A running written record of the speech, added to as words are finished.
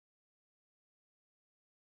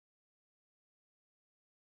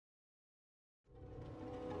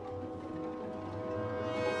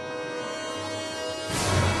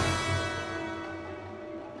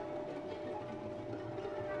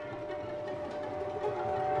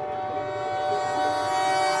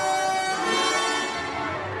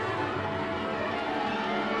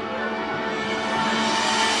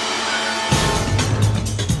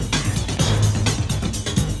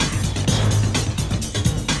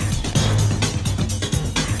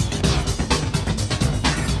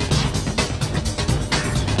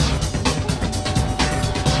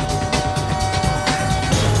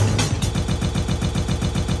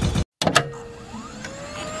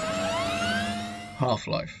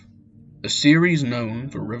Half-Life, a series known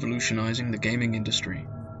for revolutionizing the gaming industry,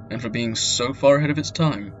 and for being so far ahead of its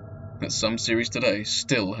time that some series today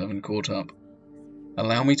still haven't caught up.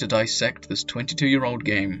 Allow me to dissect this 22-year-old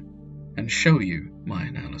game and show you my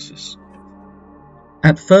analysis.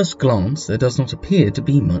 At first glance, there does not appear to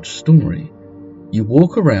be much story. You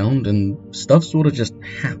walk around and stuff sort of just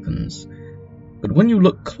happens. But when you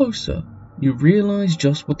look closer, you realize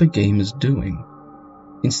just what the game is doing.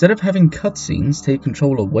 Instead of having cutscenes take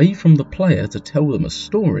control away from the player to tell them a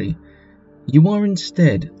story, you are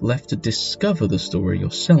instead left to discover the story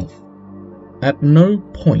yourself. At no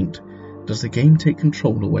point does the game take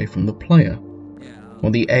control away from the player.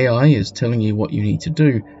 When the AI is telling you what you need to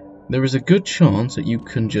do, there is a good chance that you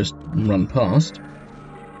can just run past,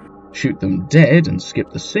 shoot them dead and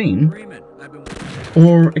skip the scene,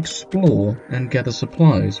 or explore and gather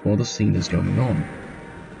supplies while the scene is going on.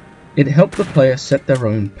 It helped the player set their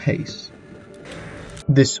own pace.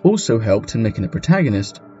 This also helped in making the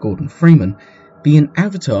protagonist, Gordon Freeman, be an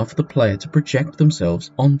avatar for the player to project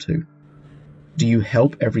themselves onto. Do you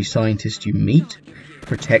help every scientist you meet,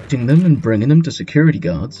 protecting them and bringing them to security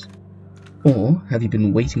guards? Or have you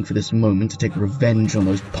been waiting for this moment to take revenge on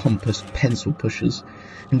those pompous pencil pushers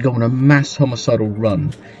and go on a mass homicidal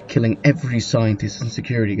run, killing every scientist and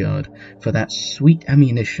security guard for that sweet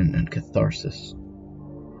ammunition and catharsis?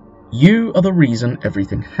 You are the reason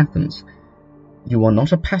everything happens. You are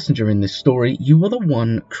not a passenger in this story, you are the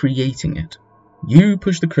one creating it. You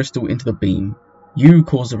push the crystal into the beam, you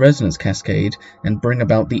cause the resonance cascade and bring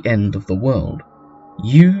about the end of the world.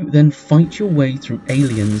 You then fight your way through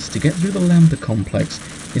aliens to get through the Lambda complex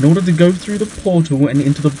in order to go through the portal and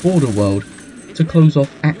into the border world to close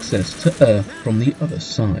off access to Earth from the other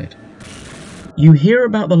side. You hear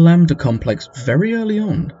about the Lambda complex very early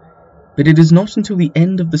on, but it is not until the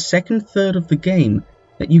end of the second third of the game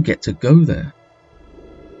that you get to go there.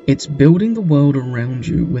 It's building the world around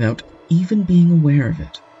you without even being aware of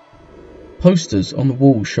it. Posters on the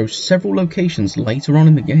wall show several locations later on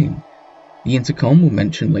in the game. The intercom will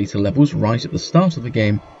mention later levels right at the start of the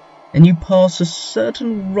game, and you pass a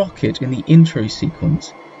certain rocket in the intro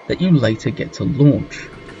sequence that you later get to launch.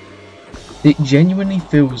 It genuinely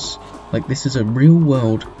feels like this is a real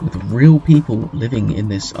world with real people living in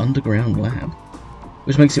this underground lab,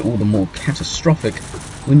 which makes it all the more catastrophic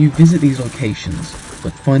when you visit these locations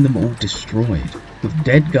but find them all destroyed, with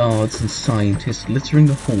dead guards and scientists littering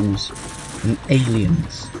the halls and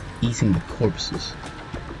aliens eating the corpses.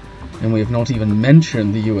 And we have not even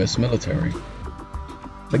mentioned the US military.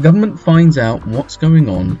 The government finds out what's going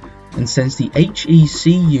on and sends the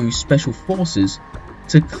HECU Special Forces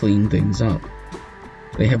to clean things up.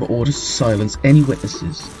 They have orders to silence any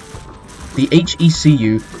witnesses. The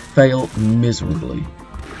HECU fail miserably.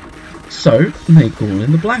 So they call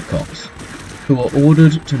in the Black Ops, who are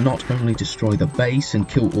ordered to not only destroy the base and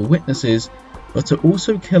kill all witnesses, but to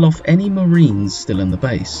also kill off any Marines still in the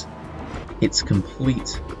base. It's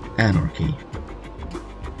complete anarchy.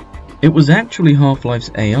 It was actually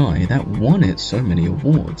Half-Life's AI that won it so many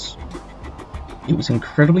awards. It was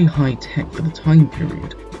incredibly high tech for the time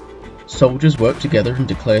period. Soldiers worked together and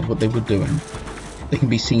declared what they were doing. They can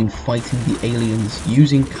be seen fighting the aliens,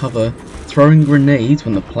 using cover, throwing grenades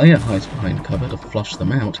when the player hides behind cover to flush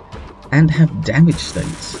them out, and have damage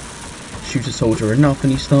states. Shoot a soldier enough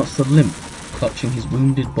and he starts to limp, clutching his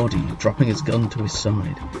wounded body, dropping his gun to his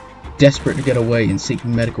side, desperate to get away and seek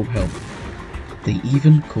medical help. They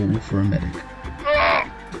even call for a medic.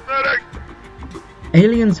 Medic!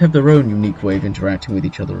 Aliens have their own unique way of interacting with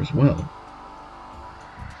each other as well.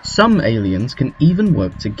 Some aliens can even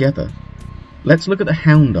work together. Let's look at the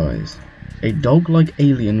Hound Eyes, a dog-like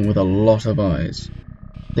alien with a lot of eyes.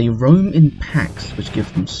 They roam in packs, which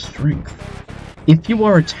give them strength. If you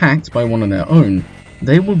are attacked by one on their own,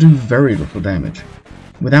 they will do very little damage.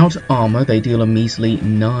 Without armor, they deal a measly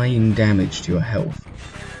 9 damage to your health.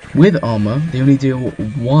 With armor, they only deal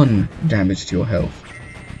 1 damage to your health.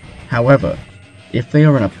 However, if they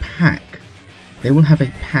are in a pack, they will have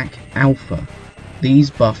a pack alpha. These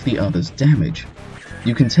buff the others' damage.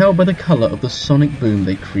 You can tell by the colour of the sonic boom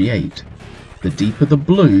they create. The deeper the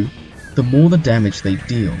blue, the more the damage they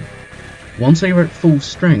deal. Once they are at full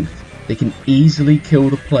strength, they can easily kill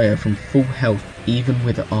the player from full health even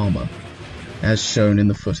with armor, as shown in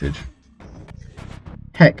the footage.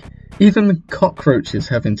 Heck, even the cockroaches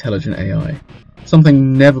have intelligent AI,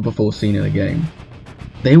 something never before seen in a game.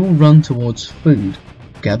 They will run towards food,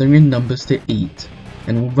 gathering in numbers to eat,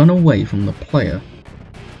 and will run away from the player.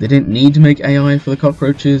 They didn't need to make AI for the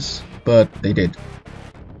cockroaches, but they did.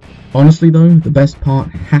 Honestly though, the best part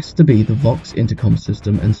has to be the Vox intercom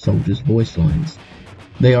system and soldiers' voice lines.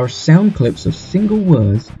 They are sound clips of single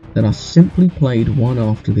words that are simply played one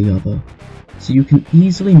after the other, so you can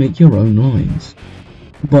easily make your own lines.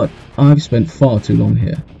 But I've spent far too long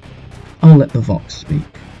here. I'll let the Vox speak.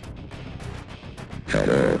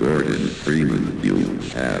 Hello, Gordon Freeman. You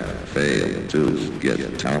have failed to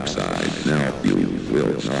get topside. Now you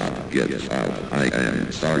will not get out. I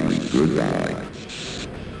am sorry. Goodbye.